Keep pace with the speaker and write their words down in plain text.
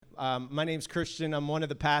My name's Christian. I'm one of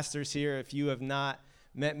the pastors here. If you have not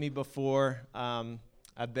met me before,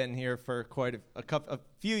 I've been here for quite a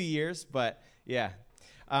few years, but yeah.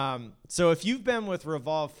 So if you've been with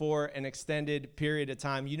Revolve for an extended period of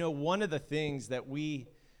time, you know one of the things that we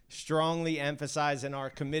strongly emphasize and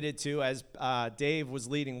are committed to, as Dave was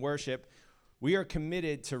leading worship, we are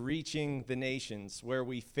committed to reaching the nations, where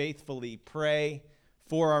we faithfully pray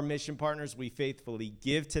for our mission partners. We faithfully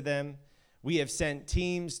give to them. We have sent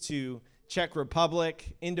teams to Czech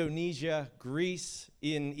Republic, Indonesia, Greece,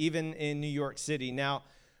 even in New York City. Now,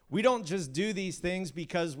 we don't just do these things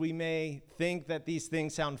because we may think that these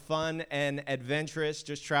things sound fun and adventurous,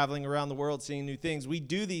 just traveling around the world, seeing new things. We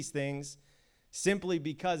do these things simply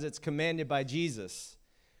because it's commanded by Jesus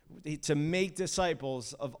to make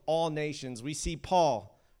disciples of all nations. We see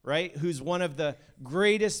Paul, right, who's one of the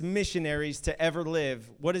greatest missionaries to ever live.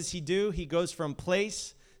 What does he do? He goes from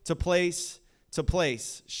place to place to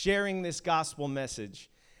place, sharing this gospel message.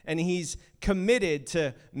 And he's committed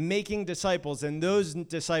to making disciples, and those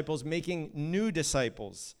disciples making new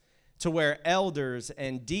disciples, to where elders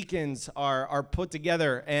and deacons are put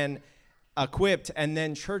together and equipped, and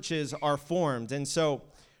then churches are formed. And so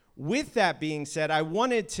with that being said, I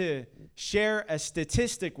wanted to share a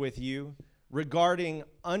statistic with you regarding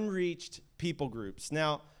unreached people groups.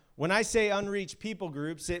 Now, when I say unreached people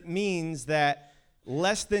groups, it means that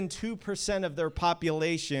less than 2% of their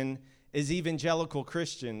population is evangelical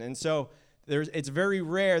Christian. And so it's very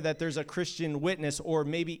rare that there's a Christian witness or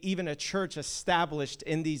maybe even a church established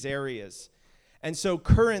in these areas. And so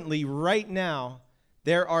currently, right now,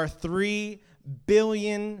 there are 3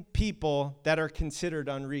 billion people that are considered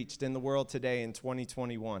unreached in the world today in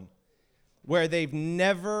 2021, where they've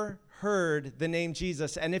never heard the name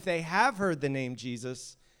Jesus. And if they have heard the name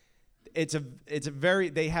Jesus,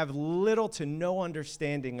 they have little to no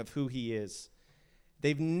understanding of who he is.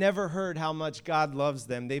 They've never heard how much God loves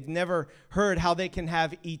them. They've never heard how they can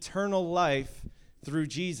have eternal life through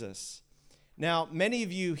Jesus. Now, many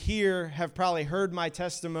of you here have probably heard my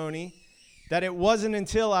testimony that it wasn't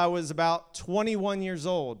until I was about 21 years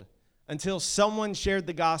old until someone shared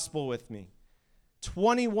the gospel with me.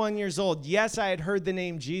 21 years old. Yes, I had heard the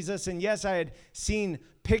name Jesus, and yes, I had seen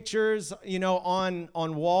pictures,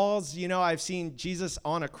 on walls. I've seen Jesus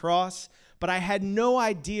on a cross, but I had no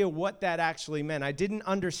idea what that actually meant. I didn't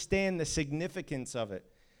understand the significance of it.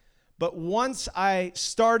 But once I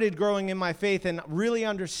started growing in my faith and really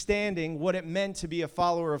understanding what it meant to be a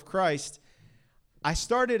follower of Christ, I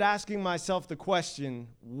started asking myself the question,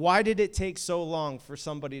 why did it take so long for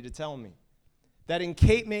somebody to tell me that in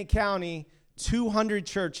Cape May County, 200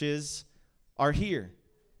 churches are here?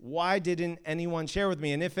 Why didn't anyone share with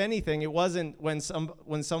me? And if anything, it wasn't when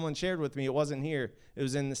someone shared with me, it wasn't here. It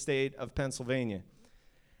was in the state of Pennsylvania.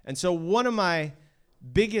 And so one of my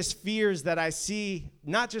biggest fears that I see,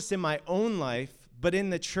 not just in my own life, but in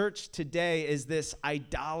the church today, is this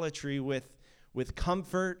idolatry with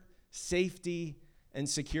comfort, safety, and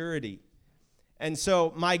security. And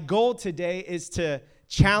so my goal today is to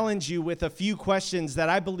challenge you with a few questions that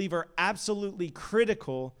I believe are absolutely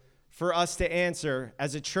critical for us to answer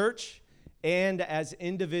as a church and as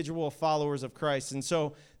individual followers of Christ. And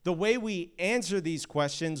so the way we answer these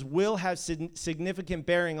questions will have significant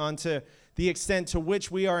bearing onto the extent to which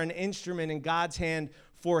we are an instrument in God's hand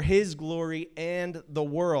for his glory and the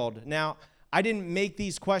world. Now, I didn't make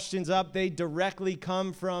these questions up. They directly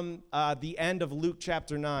come from the end of Luke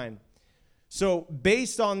chapter 9. So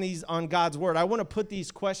based on God's word, I want to put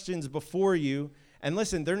these questions before you. And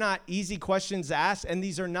listen, they're not easy questions to ask, and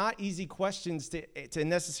these are not easy questions to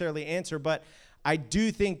necessarily answer, but I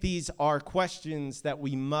do think these are questions that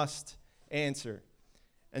we must answer.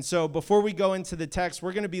 And so before we go into the text,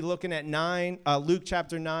 we're going to be looking at Luke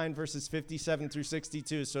chapter 9, verses 57 through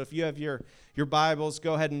 62. So if you have your Bibles,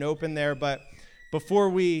 go ahead and open there. But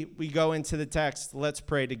before we go into the text, let's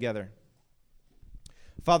pray together.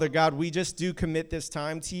 Father God, we just do commit this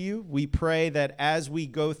time to you. We pray that as we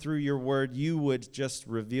go through your word, you would just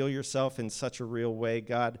reveal yourself in such a real way,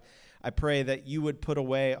 God. I pray that you would put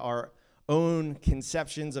away our own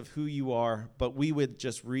conceptions of who you are, but we would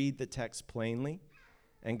just read the text plainly.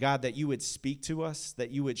 And God, that you would speak to us,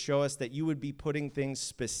 that you would show us, that you would be putting things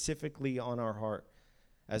specifically on our heart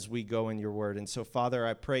as we go in your word. And so, Father,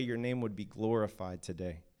 I pray your name would be glorified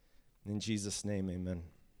today. In Jesus' name, amen.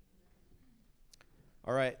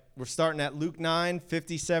 All right, we're starting at Luke 9,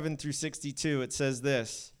 57 through 62. It says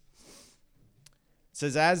this. It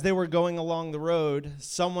says, as they were going along the road,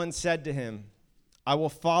 someone said to him, I will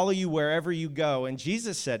follow you wherever you go. And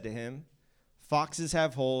Jesus said to him, foxes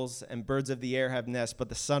have holes and birds of the air have nests, but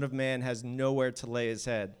the Son of Man has nowhere to lay his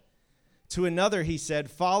head. To another he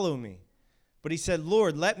said, "Follow me." But he said,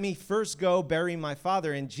 "Lord, let me first go bury my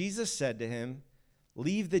father." And Jesus said to him,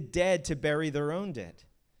 "Leave the dead to bury their own dead.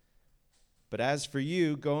 But as for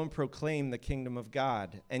you, go and proclaim the kingdom of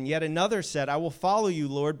God." And yet another said, "I will follow you,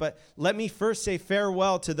 Lord, but let me first say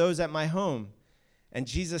farewell to those at my home." And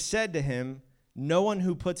Jesus said to him, "No one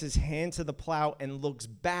who puts his hand to the plow and looks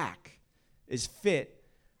back is fit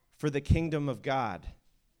for the kingdom of God."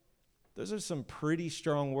 Those are some pretty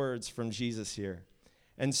strong words from Jesus here.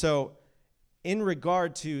 And so, in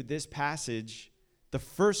regard to this passage, the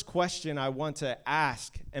first question I want to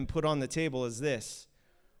ask and put on the table is this: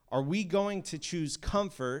 are we going to choose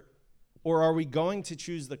comfort, or are we going to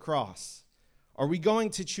choose the cross? Are we going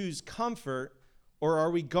to choose comfort, or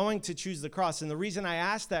are we going to choose the cross? And the reason I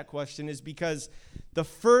ask that question is because the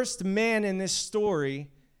first man in this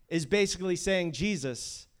story is basically saying,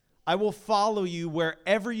 "Jesus, I will follow you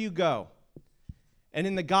wherever you go." And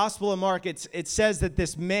in the Gospel of Mark, it says that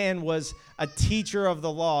this man was a teacher of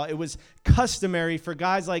the law. It was customary for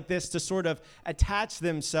guys like this to sort of attach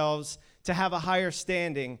themselves to have a higher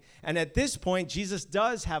standing. And at this point, Jesus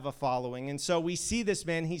does have a following. And so we see this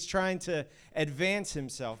man, he's trying to advance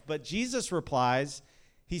himself. But Jesus replies,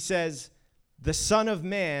 he says, "The Son of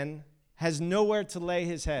Man has nowhere to lay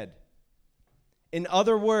his head." In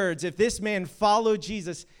other words, if this man followed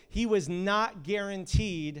Jesus, he was not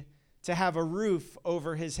guaranteed to have a roof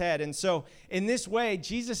over his head. And so in this way,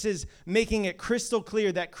 Jesus is making it crystal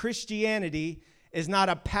clear that Christianity is not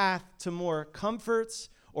a path to more comforts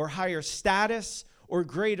or higher status or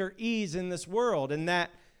greater ease in this world, and that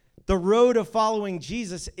the road of following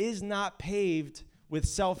Jesus is not paved with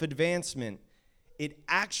self-advancement. It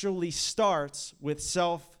actually starts with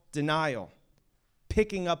self-denial,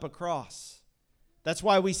 picking up a cross. That's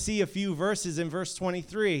why we see a few verses in verse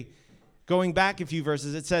 23. Going back a few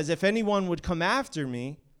verses, it says, "If anyone would come after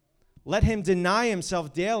me, let him deny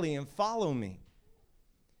himself daily and follow me."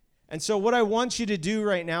 And so what I want you to do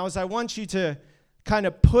right now is I want you to kind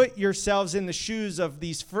of put yourselves in the shoes of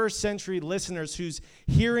these first century listeners who's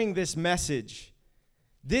hearing this message.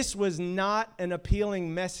 This was not an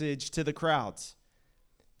appealing message to the crowds.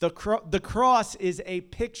 The cross is a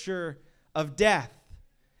picture of death.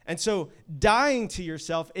 And so dying to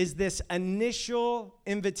yourself is this initial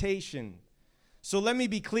invitation. So let me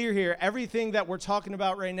be clear here. Everything that we're talking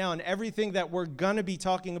about right now and everything that we're going to be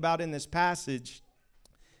talking about in this passage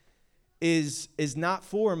is not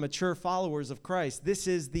for mature followers of Christ. This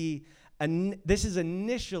is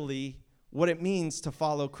initially what it means to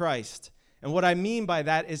follow Christ. And what I mean by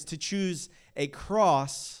that is to choose a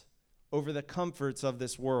cross over the comforts of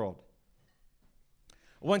this world.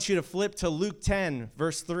 I want you to flip to Luke 10,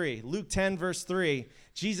 verse 3. Luke 10, verse 3,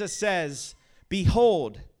 Jesus says,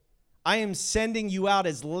 "Behold, I am sending you out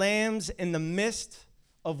as lambs in the midst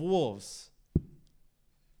of wolves."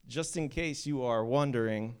 Just in case you are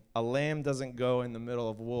wondering, a lamb doesn't go in the middle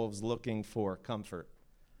of wolves looking for comfort.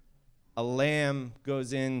 A lamb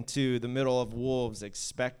goes into the middle of wolves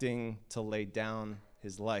expecting to lay down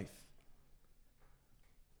his life.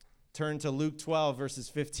 Turn to Luke 12, verses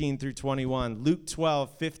 15 through 21. Luke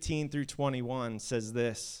 12, 15 through 21 says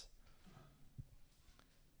this.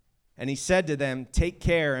 "And he said to them, 'Take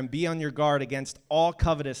care and be on your guard against all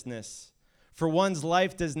covetousness, for one's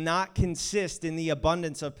life does not consist in the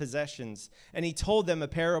abundance of possessions.' And he told them a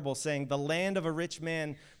parable, saying, 'The land of a rich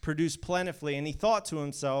man produced plentifully. And he thought to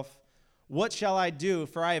himself, what shall I do?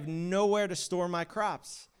 For I have nowhere to store my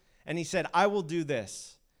crops. And he said, I will do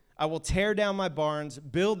this. I will tear down my barns,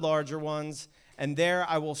 build larger ones, and there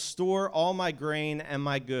I will store all my grain and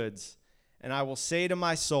my goods. And I will say to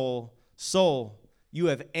my soul, soul, you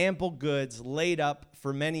have ample goods laid up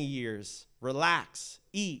for many years. Relax,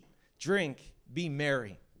 eat, drink, be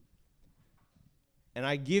merry. And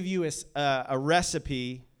I give you a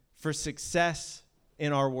recipe for success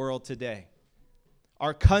in our world today.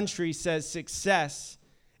 Our country says success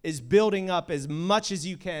is building up as much as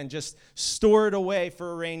you can. Just store it away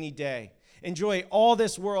for a rainy day. Enjoy all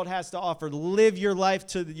this world has to offer. Live your life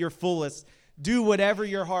to your fullest. Do whatever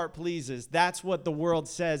your heart pleases. That's what the world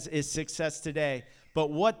says is success today. But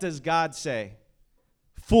what does God say?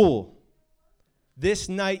 Fool, this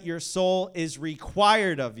night your soul is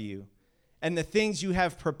required of you, and the things you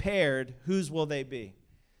have prepared, whose will they be?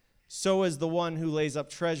 So is the one who lays up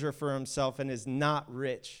treasure for himself and is not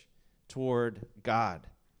rich toward God.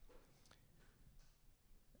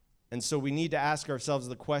 And so we need to ask ourselves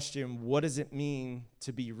the question, what does it mean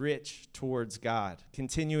to be rich towards God?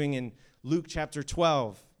 Continuing in Luke chapter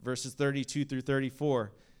 12, verses 32 through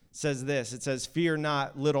 34, says this. It says, fear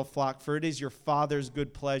not, little flock, for it is your Father's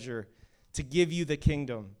good pleasure to give you the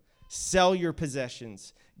kingdom. Sell your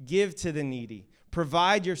possessions. Give to the needy.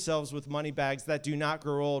 Provide yourselves with money bags that do not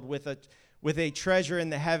grow old, with a treasure in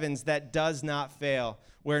the heavens that does not fail,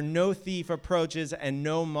 where no thief approaches and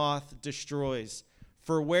no moth destroys.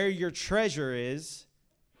 For where your treasure is,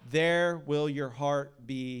 there will your heart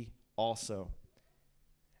be also.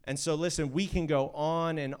 And so listen, we can go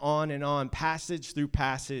on and on and on, passage through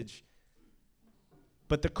passage.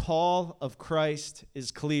 But the call of Christ is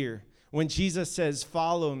clear. When Jesus says,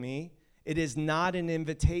 "Follow me," it is not an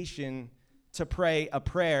invitation to pray a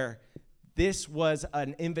prayer. This was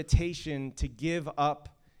an invitation to give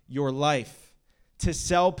up your life, to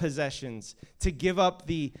sell possessions, to give up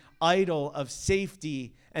the idol of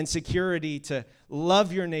safety and security, to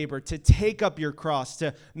love your neighbor, to take up your cross,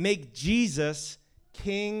 to make Jesus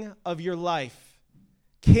king of your life.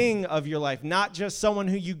 King of your life, not just someone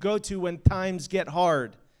who you go to when times get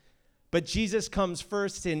hard, but Jesus comes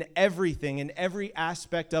first in everything, in every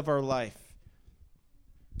aspect of our life.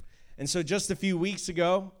 And so just a few weeks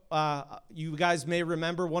ago, you guys may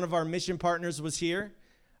remember one of our mission partners was here,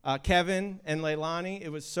 Kevin and Leilani. It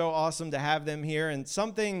was so awesome to have them here. And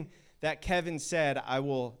something that Kevin said, I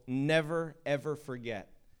will never, ever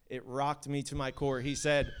forget. It rocked me to my core. He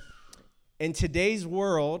said, in today's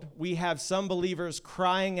world, we have some believers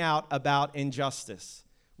crying out about injustice.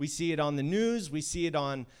 We see it on the news. We see it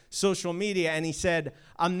on social media. And he said,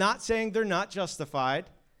 I'm not saying they're not justified,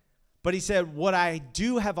 but he said, what I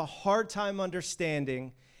do have a hard time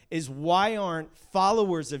understanding is why aren't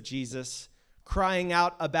followers of Jesus crying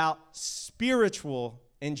out about spiritual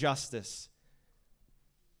injustice?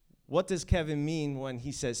 What does Kevin mean when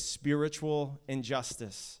he says spiritual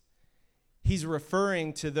injustice? He's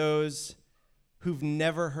referring to those who've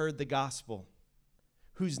never heard the gospel,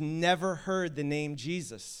 who's never heard the name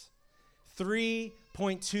Jesus.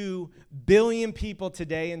 3.2 billion people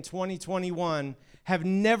today in 2021 have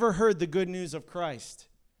never heard the good news of Christ.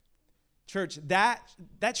 Church, that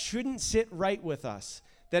shouldn't sit right with us.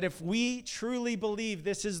 That if we truly believe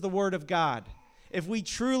this is the word of God, if we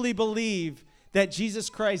truly believe that Jesus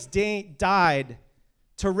Christ died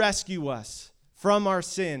to rescue us from our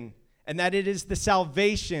sin, and that it is the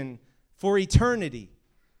salvation for eternity,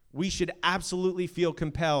 we should absolutely feel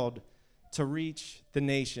compelled to reach the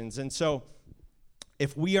nations. And so,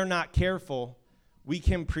 if we are not careful, we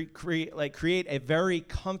can create a very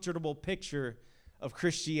comfortable picture of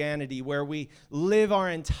Christianity where we live our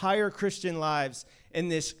entire Christian lives in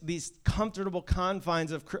these comfortable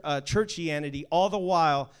confines of churchianity, all the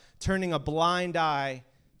while turning a blind eye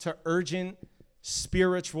to urgent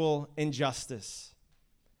spiritual injustice.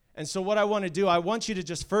 And so what I want to do, I want you to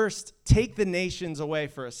just first take the nations away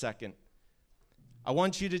for a second. I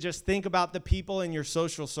want you to just think about the people in your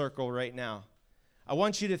social circle right now. I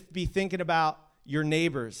want you to be thinking about your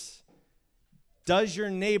neighbors. Does your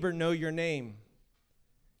neighbor know your name?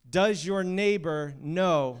 Does your neighbor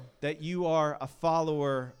know that you are a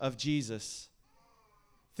follower of Jesus?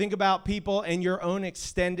 Think about people in your own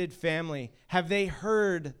extended family. Have they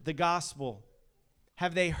heard the gospel?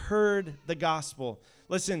 Have they heard the gospel?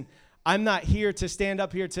 Listen, I'm not here to stand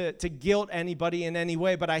up here to guilt anybody in any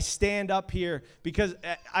way, but I stand up here because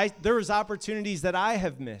there was opportunities that I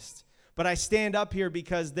have missed. But I stand up here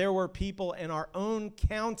because there were people in our own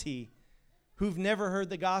county who've never heard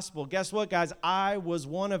the gospel. Guess what, guys? I was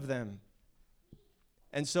one of them.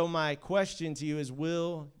 And so my question to you is,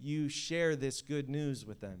 will you share this good news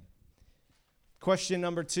with them? Question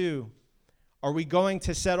number 2, are we going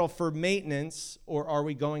to settle for maintenance or are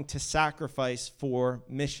we going to sacrifice for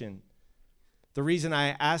mission? The reason I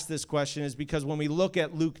ask this question is because when we look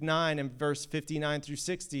at Luke 9 and verse 59 through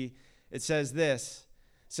 60, it says this.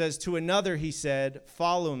 It says, to another he said,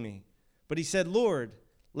 follow me. But he said, Lord,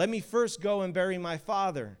 let me first go and bury my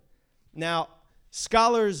father. Now,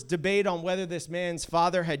 scholars debate on whether this man's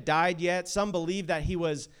father had died yet. Some believe that he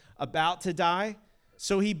was about to die.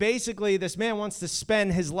 So this man wants to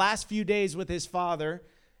spend his last few days with his father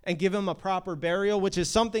and give him a proper burial, which is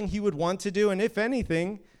something he would want to do. And if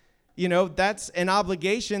anything, that's an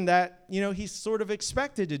obligation that, he's sort of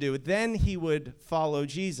expected to do. Then he would follow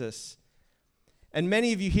Jesus. And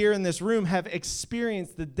many of you here in this room have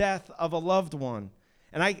experienced the death of a loved one.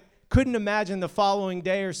 And I couldn't imagine the following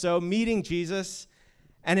day or so meeting Jesus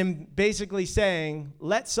and him basically saying,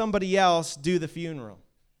 let somebody else do the funeral.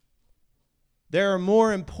 There are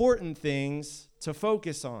more important things to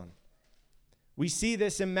focus on. We see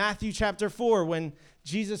this in Matthew chapter 4 when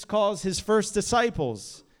Jesus calls his first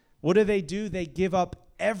disciples. What do? They give up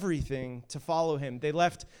everything to follow him. They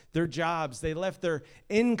left their jobs. They left their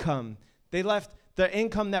income. They left the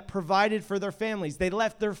income that provided for their families. They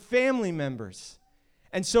left their family members.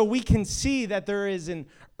 And so we can see that there is an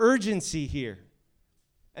urgency here.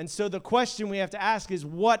 And so the question we have to ask is,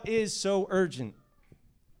 what is so urgent?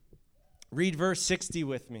 Read verse 60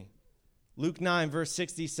 with me. Luke 9, verse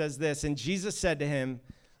 60 says this, "And Jesus said to him,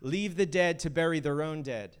 'Leave the dead to bury their own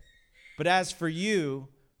dead. But as for you,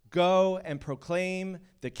 go and proclaim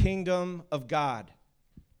the kingdom of God.'"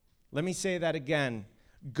 Let me say that again.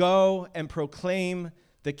 Go and proclaim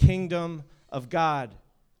the kingdom of God.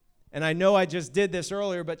 And I know I just did this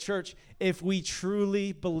earlier, but church, if we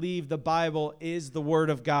truly believe the Bible is the word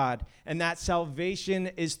of God and that salvation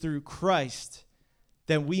is through Christ,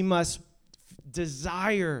 then we must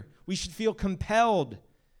desire, we should feel compelled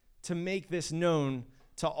to make this known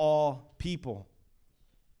to all people.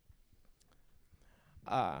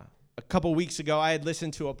 A couple weeks ago, I had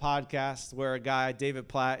listened to a podcast where a guy, David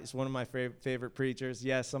Platt, is one of my favorite preachers.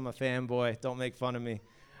 Yes, I'm a fanboy. Don't make fun of me.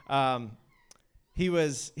 He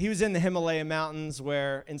was in the Himalaya mountains,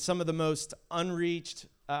 where in some of the most unreached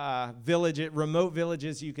remote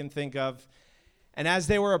villages you can think of. And as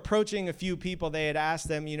they were approaching a few people, they had asked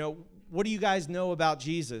them, what do you guys know about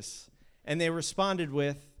Jesus? And they responded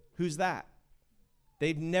with, "Who's that?"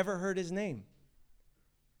 They've never heard his name.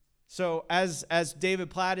 So as David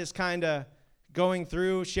Platt is kind of going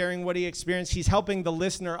through, sharing what he experienced, he's helping the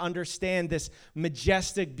listener understand this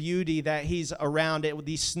majestic beauty that he's around it with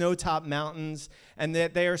these snow-topped mountains, and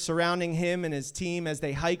that they are surrounding him and his team as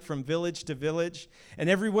they hike from village to village. And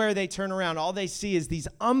everywhere they turn around, all they see is these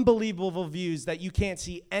unbelievable views that you can't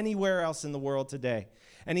see anywhere else in the world today.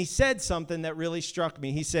 And he said something that really struck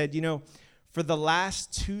me. He said, for the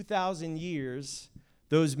last 2,000 years,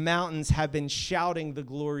 those mountains have been shouting the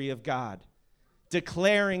glory of God,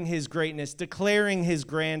 declaring his greatness, declaring his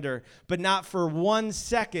grandeur, but not for 1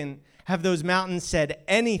 second have those mountains said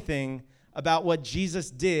anything about what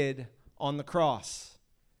Jesus did on the cross.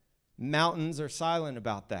 Mountains are silent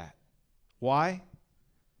about that. Why?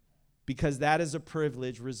 Because that is a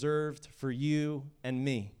privilege reserved for you and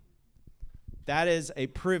me. That is a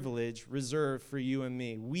privilege reserved for you and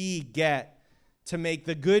me. We get to make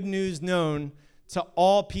the good news known to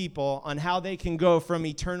all people on how they can go from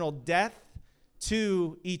eternal death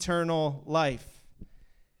to eternal life.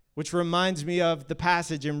 Which reminds me of the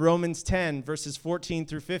passage in Romans 10, verses 14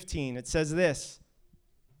 through 15. It says this,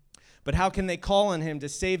 "But how can they call on him to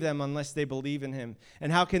save them unless they believe in him?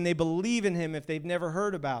 And how can they believe in him if they've never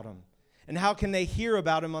heard about him? And how can they hear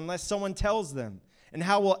about him unless someone tells them? And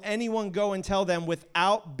how will anyone go and tell them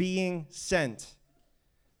without being sent?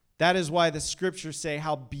 That is why the scriptures say,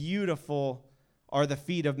 how beautiful are the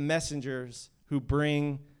feet of messengers who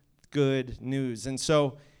bring good news." And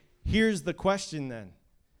so here's the question then.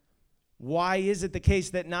 Why is it the case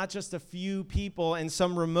that not just a few people in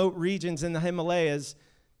some remote regions in the Himalayas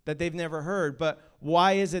that they've never heard, but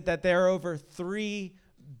why is it that there are over 3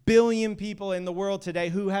 billion people in the world today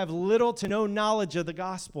who have little to no knowledge of the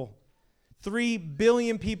gospel? 3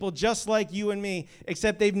 billion people just like you and me,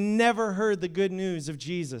 except they've never heard the good news of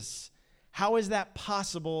Jesus. How is that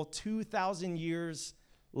possible 2,000 years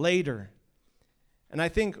later? And I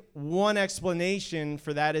think one explanation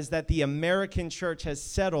for that is that the American church has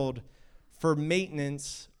settled for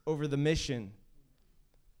maintenance over the mission.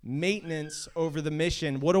 Maintenance over the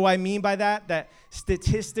mission. What do I mean by that? That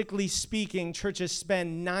statistically speaking, churches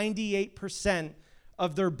spend 98%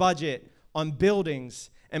 of their budget on buildings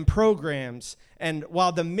and programs, and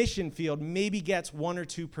while the mission field maybe gets 1 or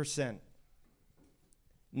 2%.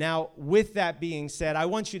 Now, with that being said, I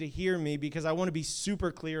want you to hear me because I want to be super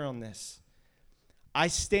clear on this. I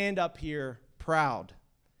stand up here proud.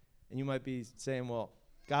 And you might be saying, well,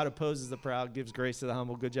 God opposes the proud, gives grace to the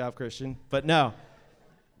humble. Good job, Christian. But no.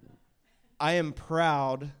 I am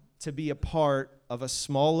proud to be a part of a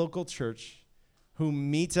small local church who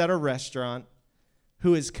meets at a restaurant,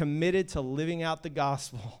 who is committed to living out the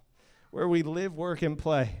gospel, where we live, work, and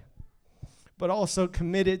play, but also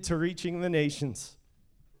committed to reaching the nations.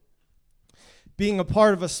 Being a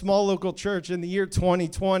part of a small local church in the year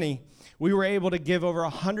 2020, we were able to give over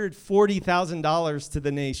 $140,000 to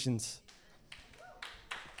the nations.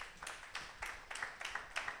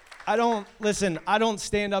 I don't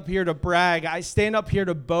stand up here to brag. I stand up here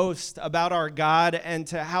to boast about our God and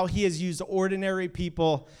to how he has used ordinary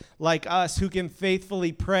people like us who can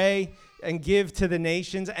faithfully pray and give to the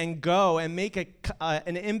nations and go and make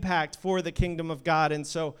an impact for the kingdom of God. And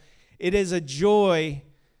so it is a joy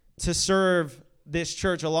to serve this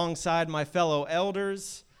church alongside my fellow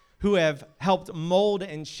elders who have helped mold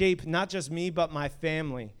and shape not just me, but my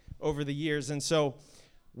family over the years. And so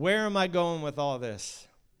where am I going with all this?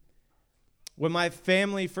 When my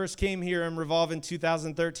family first came here in Revolve in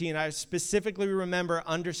 2013, I specifically remember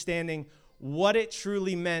understanding what it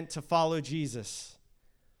truly meant to follow Jesus.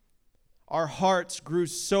 our hearts grew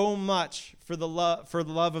so much for the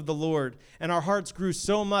love of the Lord, and our hearts grew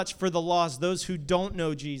so much for the lost, those who don't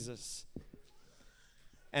know Jesus.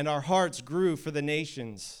 And our hearts grew for the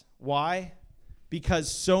nations. Why? Because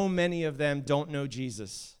so many of them don't know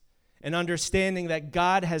Jesus. And understanding that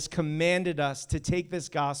God has commanded us to take this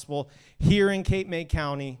gospel here in Cape May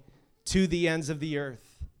County to the ends of the earth.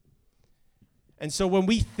 And so when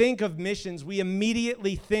we think of missions, we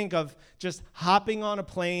immediately think of just hopping on a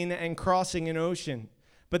plane and crossing an ocean.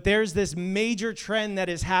 But there's this major trend that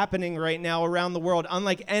is happening right now around the world,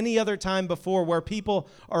 unlike any other time before, where people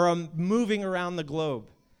are moving around the globe.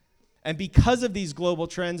 And because of these global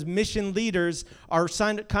trends, mission leaders are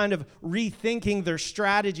kind of rethinking their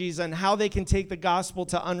strategies on how they can take the gospel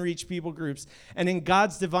to unreached people groups. And in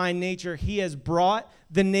God's divine nature, he has brought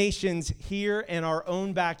the nations here in our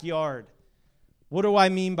own backyard. What do I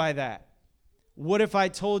mean by that? What if I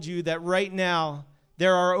told you that right now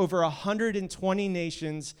there are over 120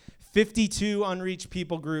 nations, 52 unreached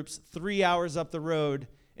people groups, 3 hours up the road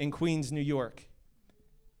in Queens, New York?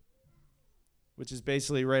 Which is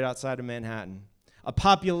basically right outside of Manhattan. A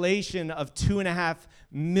population of 2.5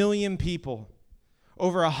 million people.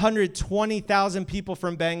 Over 120,000 people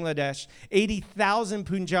from Bangladesh, 80,000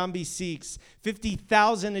 Punjabi Sikhs,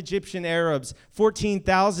 50,000 Egyptian Arabs,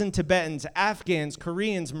 14,000 Tibetans, Afghans,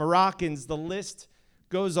 Koreans, Moroccans, the list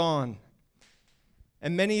goes on.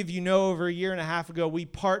 And many of you know over a year and a half ago, we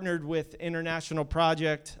partnered with International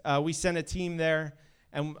Project. We sent a team there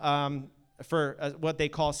and for what they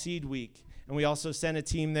call Seed Week. And we also sent a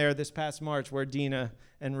team there this past March where Dina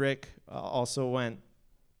and Rick also went.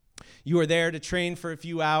 You are there to train for a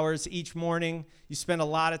few hours each morning. You spend a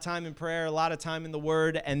lot of time in prayer, a lot of time in the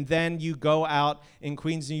Word, and then you go out in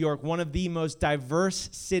Queens, New York, one of the most diverse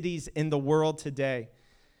cities in the world today.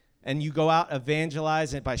 And you go out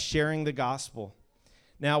evangelize it by sharing the gospel.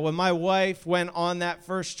 Now, when my wife went on that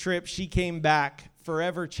first trip, she came back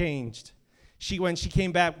forever changed. When she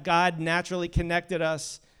came back, God naturally connected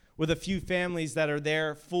us with a few families that are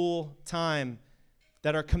there full time,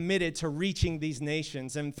 that are committed to reaching these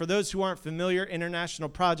nations. And for those who aren't familiar, International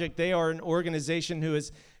Project, they are an organization who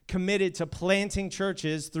is committed to planting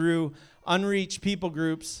churches through unreached people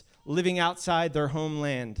groups living outside their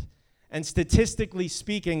homeland. And statistically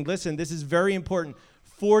speaking, listen, this is very important,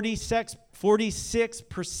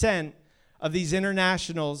 46% of these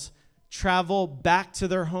internationals travel back to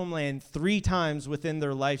their homeland 3 times within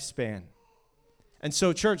their lifespan. And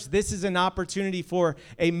so, church, this is an opportunity for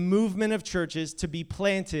a movement of churches to be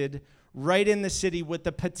planted right in the city with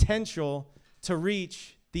the potential to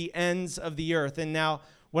reach the ends of the earth. And now,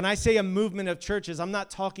 when I say a movement of churches, I'm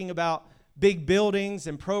not talking about big buildings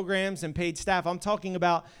and programs and paid staff. I'm talking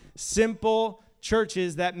about simple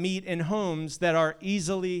churches that meet in homes that are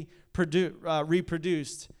easily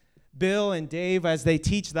reproduced. Bill and Dave, as they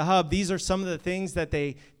teach the Hub, these are some of the things that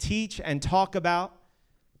they teach and talk about.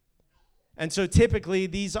 And so typically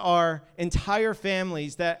these are entire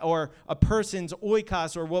families or a person's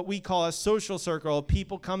oikos, or what we call a social circle of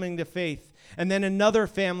people coming to faith. And then another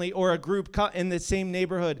family or a group in the same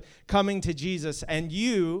neighborhood coming to Jesus. And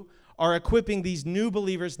you are equipping these new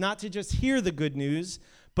believers not to just hear the good news,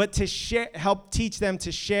 but to help teach them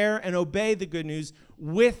to share and obey the good news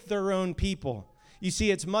with their own people. You see,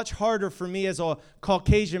 it's much harder for me as a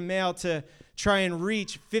Caucasian male to try and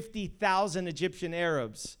reach 50,000 Egyptian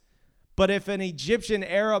Arabs. But if an Egyptian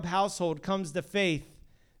Arab household comes to faith,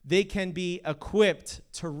 they can be equipped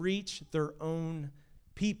to reach their own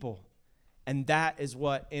people. And that is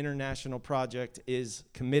what International Project is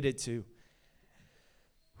committed to.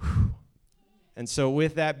 And so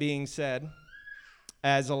with that being said,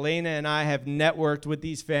 as Elena and I have networked with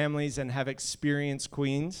these families and have experienced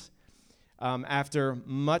Queens, after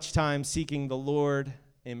much time seeking the Lord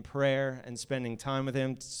in prayer and spending time with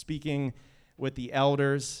him, speaking with the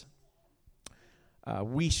elders,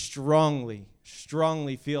 we strongly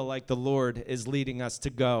feel like the Lord is leading us to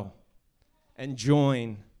go and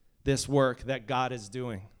join this work that God is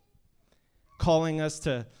doing, calling us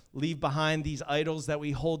to leave behind these idols that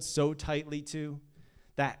we hold so tightly to,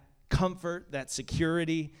 that comfort, that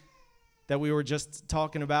security that we were just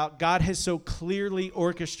talking about. God has so clearly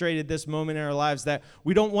orchestrated this moment in our lives that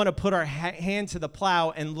we don't want to put our hand to the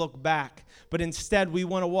plow and look back, but instead we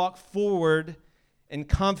want to walk forward in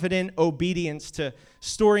confident obedience to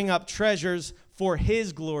storing up treasures for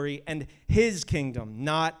his glory and his kingdom,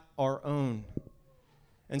 not our own.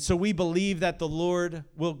 And so we believe that the Lord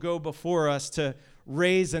will go before us to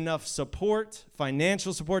raise enough support,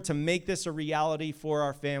 financial support, to make this a reality for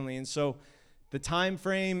our family. And so the time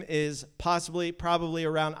frame is probably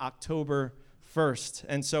around October first.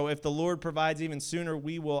 And so if the Lord provides even sooner,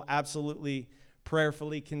 we will absolutely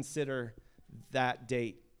prayerfully consider that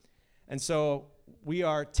date. And so we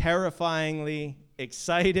are terrifyingly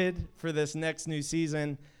excited for this next new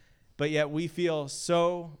season, but yet we feel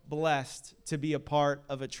so blessed to be a part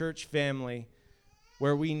of a church family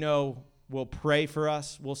where we know will pray for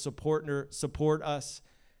us, will support us,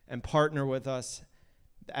 and partner with us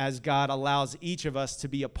as God allows each of us to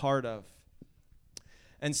be a part of.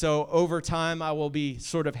 And so over time, I will be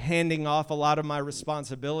sort of handing off a lot of my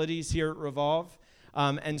responsibilities here at Revolve.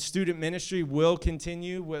 And student ministry will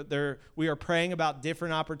continue. We are praying about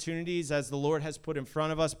different opportunities as the Lord has put in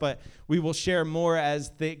front of us, but we will share more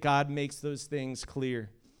as God makes those things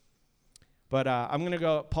clear. But I'm going to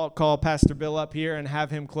go call Pastor Bill up here and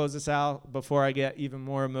have him close us out before I get even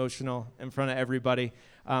more emotional in front of everybody.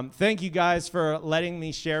 Thank you guys for letting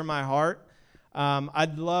me share my heart.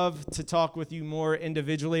 I'd love to talk with you more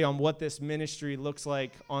individually on what this ministry looks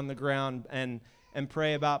like on the ground and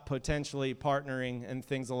pray about potentially partnering and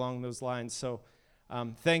things along those lines. So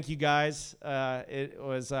thank you guys. It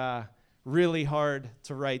was really hard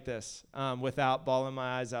to write this without bawling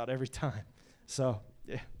my eyes out every time. So,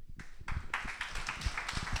 yeah.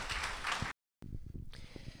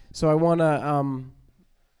 So I want to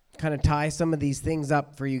kind of tie some of these things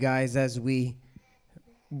up for you guys as we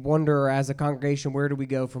wonder as a congregation, where do we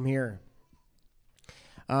go from here?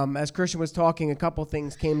 As Christian was talking, a couple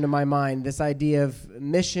things came to my mind. This idea of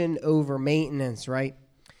mission over maintenance, right?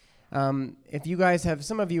 If you guys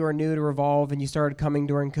some of you are new to Revolve and you started coming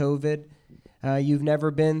during COVID, you've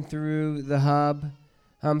never been through the hub.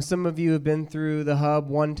 Some of you have been through the hub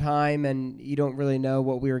one time and you don't really know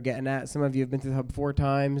what we were getting at. Some of you have been through the hub 4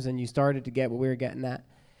 times and you started to get what we were getting at.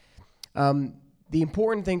 The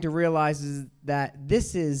important thing to realize is that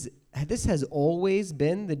this has always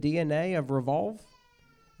been the DNA of Revolve.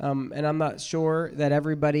 And I'm not sure that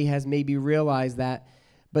everybody has maybe realized that,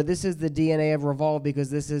 but this is the DNA of Revolve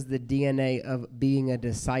because this is the DNA of being a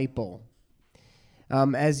disciple.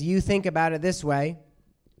 As you think about it this way,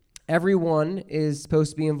 everyone is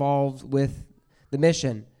supposed to be involved with the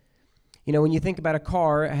mission. You know, when you think about a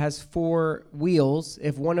car, it has 4 wheels.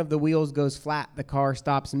 If one of the wheels goes flat, the car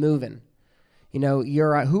stops moving. You know,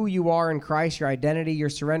 who you are in Christ, your identity, you're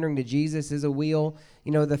surrendering to Jesus is a wheel.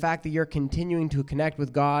 You know, the fact that you're continuing to connect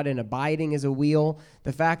with God and abiding is a wheel.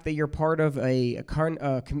 The fact that you're part of a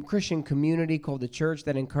Christian community called the church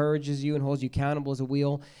that encourages you and holds you accountable is a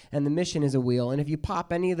wheel. And the mission is a wheel. And if you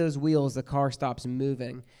pop any of those wheels, the car stops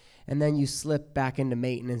moving. And then you slip back into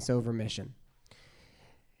maintenance over mission.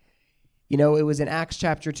 You know, it was in Acts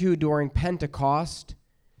chapter 2 during Pentecost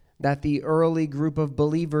that the early group of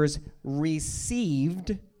believers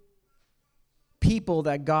received people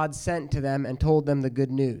that God sent to them and told them the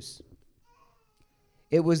good news.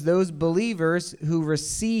 It was those believers who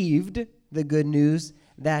received the good news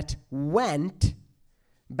that went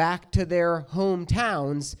back to their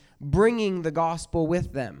hometowns, bringing the gospel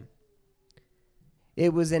with them.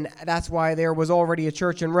 That's why there was already a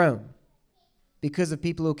church in Rome, because of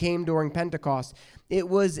people who came during Pentecost. It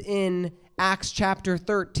was in Acts chapter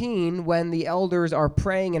 13 when the elders are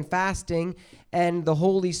praying and fasting and the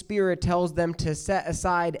Holy Spirit tells them to set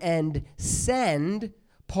aside and send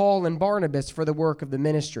Paul and Barnabas for the work of the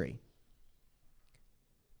ministry.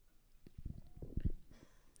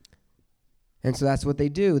 And so that's what they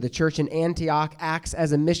do. The church in Antioch acts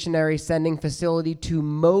as a missionary sending facility to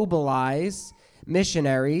mobilize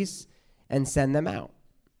missionaries and send them out.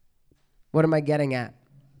 What am I getting at?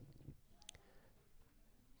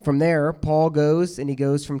 From there, Paul goes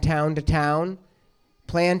from town to town,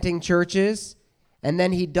 planting churches, and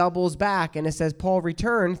then he doubles back, and it says Paul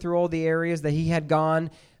returned through all the areas that he had gone,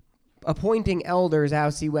 appointing elders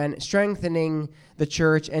as he went, strengthening the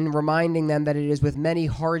church and reminding them that it is with many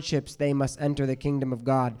hardships they must enter the kingdom of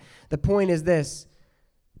God. The point is this: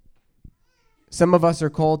 some of us are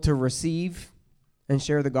called to receive and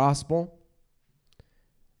share the gospel.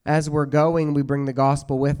 As we're going, we bring the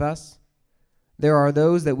gospel with us. There are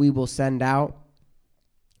those that we will send out.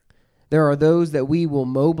 There are those that we will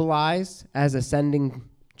mobilize as a sending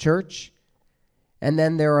church. And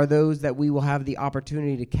then there are those that we will have the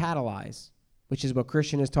opportunity to catalyze, which is what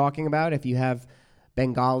Christian is talking about. If you have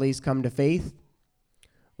Bengalis come to faith,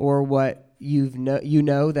 or what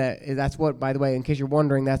that's what, by the way, in case you're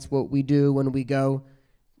wondering, that's what we do when we go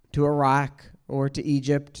to Iraq or to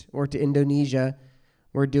Egypt or to Indonesia.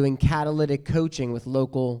 We're doing catalytic coaching with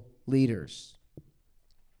local leaders.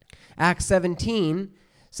 Acts 17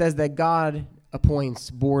 says that God appoints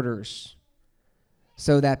borders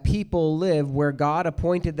so that people live where God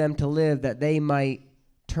appointed them to live, that they might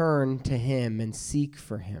turn to him and seek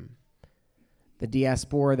for him. the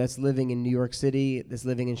diaspora that's living in New York City, that's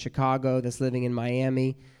living in Chicago, that's living in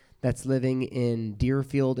Miami, that's living in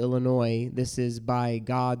Deerfield, Illinois. This is by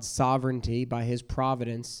God's sovereignty, by his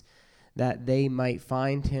providence, that they might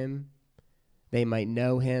find him, they might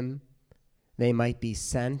know him, they might be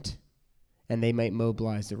sent, and they might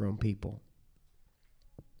mobilize their own people.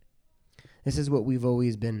 This is what we've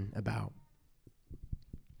always been about.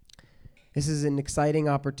 This is an exciting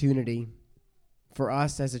opportunity for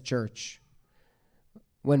us as a church.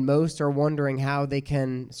 When most are wondering how they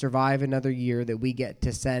can survive another year, that we get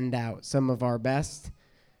to send out some of our best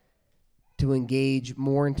to engage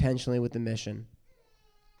more intentionally with the mission.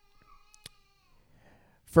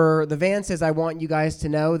 For the Vances, I want you guys to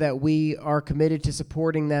know that we are committed to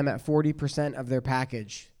supporting them at 40% of their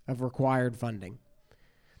package of required funding.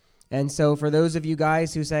 And so for those of you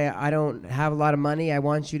guys who say, I don't have a lot of money, I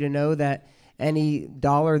want you to know that any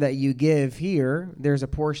dollar that you give here, there's a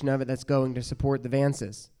portion of it that's going to support the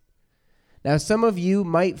Vances. Now, some of you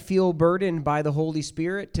might feel burdened by the Holy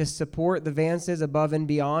Spirit to support the Vances above and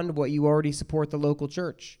beyond what you already support the local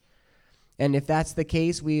church. And if that's the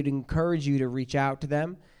case, we would encourage you to reach out to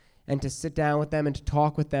them and to sit down with them and to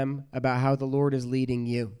talk with them about how the Lord is leading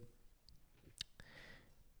you.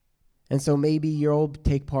 And so maybe you'll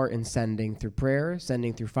take part in sending through prayer,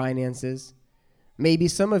 sending through finances. Maybe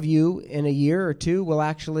some of you in a year or two will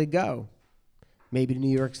actually go. Maybe to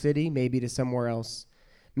New York City, maybe to somewhere else.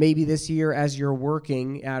 Maybe this year as you're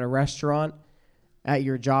working at a restaurant, at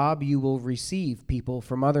your job, you will receive people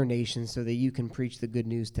from other nations so that you can preach the good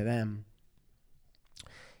news to them.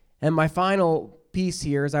 And my final piece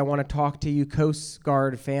here is I want to talk to you Coast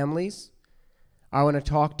Guard families. I want to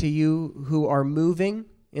talk to you who are moving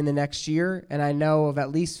in the next year, and I know of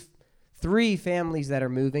at least 3 families that are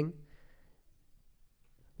moving.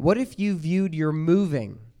 What if you viewed your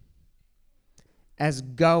moving as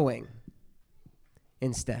going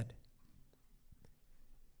instead?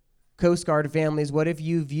 Coast Guard families, what if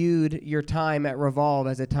you viewed your time at Revolve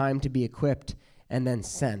as a time to be equipped and then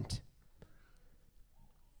sent?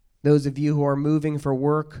 Those of you who are moving for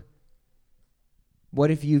work, what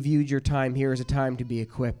if you viewed your time here as a time to be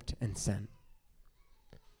equipped and sent?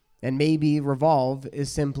 And maybe Revolve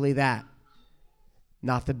is simply that.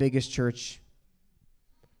 Not the biggest church,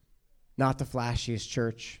 not the flashiest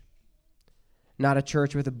church, not a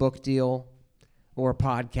church with a book deal or a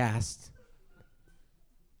podcast,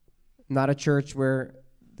 not a church where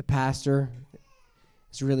the pastor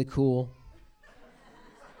is really cool,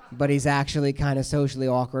 but he's actually kind of socially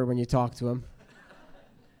awkward when you talk to him.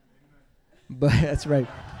 But that's right.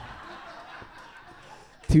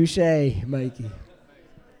 Touché, Mikey.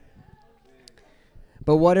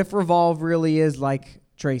 But what if Revolve really is like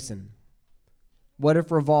Trayson? What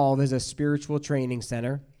if Revolve is a spiritual training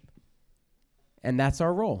center, and that's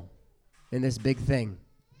our role in this big thing?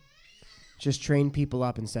 Just train people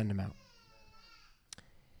up and send them out.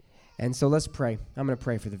 And so let's pray. I'm going to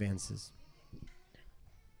pray for the Vances.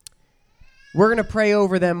 We're going to pray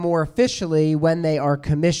over them more officially when they are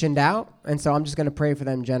commissioned out, and so I'm just going to pray for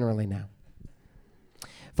them generally now.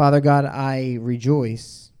 Father God, I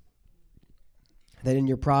rejoice that in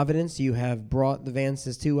your providence you have brought the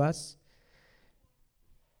Vances to us.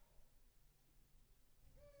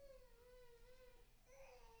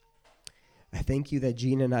 I thank you that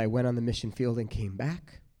Gina and I went on the mission field and came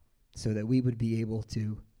back so that we would be able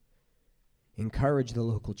to encourage the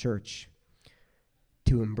local church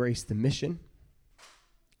to embrace the mission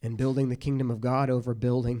and building the kingdom of God over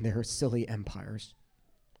building their silly empires.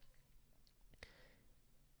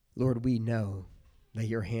 Lord, we know that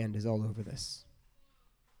your hand is all over this.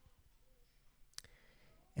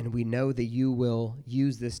 And we know that you will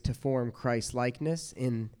use this to form Christ-likeness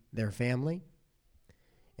in their family,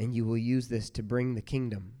 and you will use this to bring the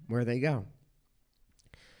kingdom where they go.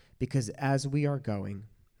 Because as we are going,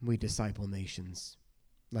 we disciple nations,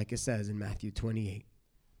 like it says in Matthew 28.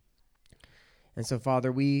 And so,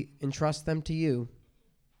 Father, we entrust them to you.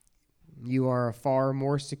 You are a far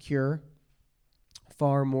more secure,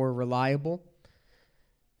 far more reliable,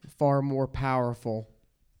 far more powerful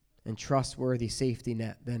and trustworthy safety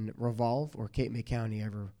net than Revolve or Cape May County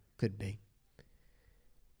ever could be.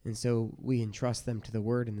 And so we entrust them to the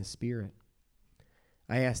Word and the Spirit.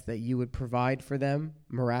 I ask that you would provide for them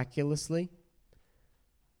miraculously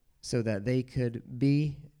so that they could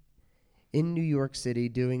be in New York City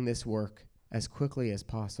doing this work as quickly as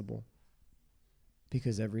possible,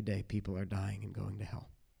 because every day people are dying and going to hell.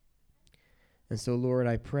 And so, Lord,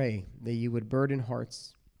 I pray that you would burden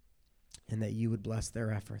hearts and that you would bless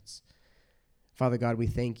their efforts. Father God, we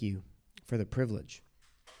thank you for the privilege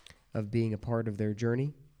of being a part of their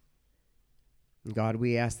journey. And God,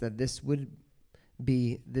 we ask that this would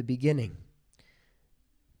be the beginning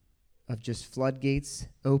of just floodgates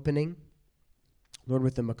opening. Lord,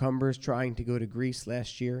 with the McCumbers trying to go to Greece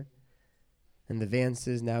last year and the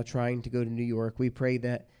Vances now trying to go to New York, we pray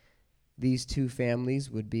that these two families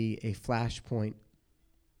would be a flashpoint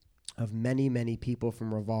of many, many people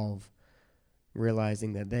from Revolve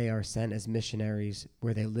realizing that they are sent as missionaries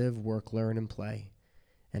where they live, work, learn, and play,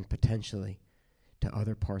 and potentially to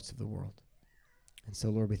other parts of the world. And so,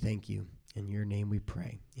 Lord, we thank you. In your name we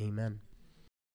pray. Amen.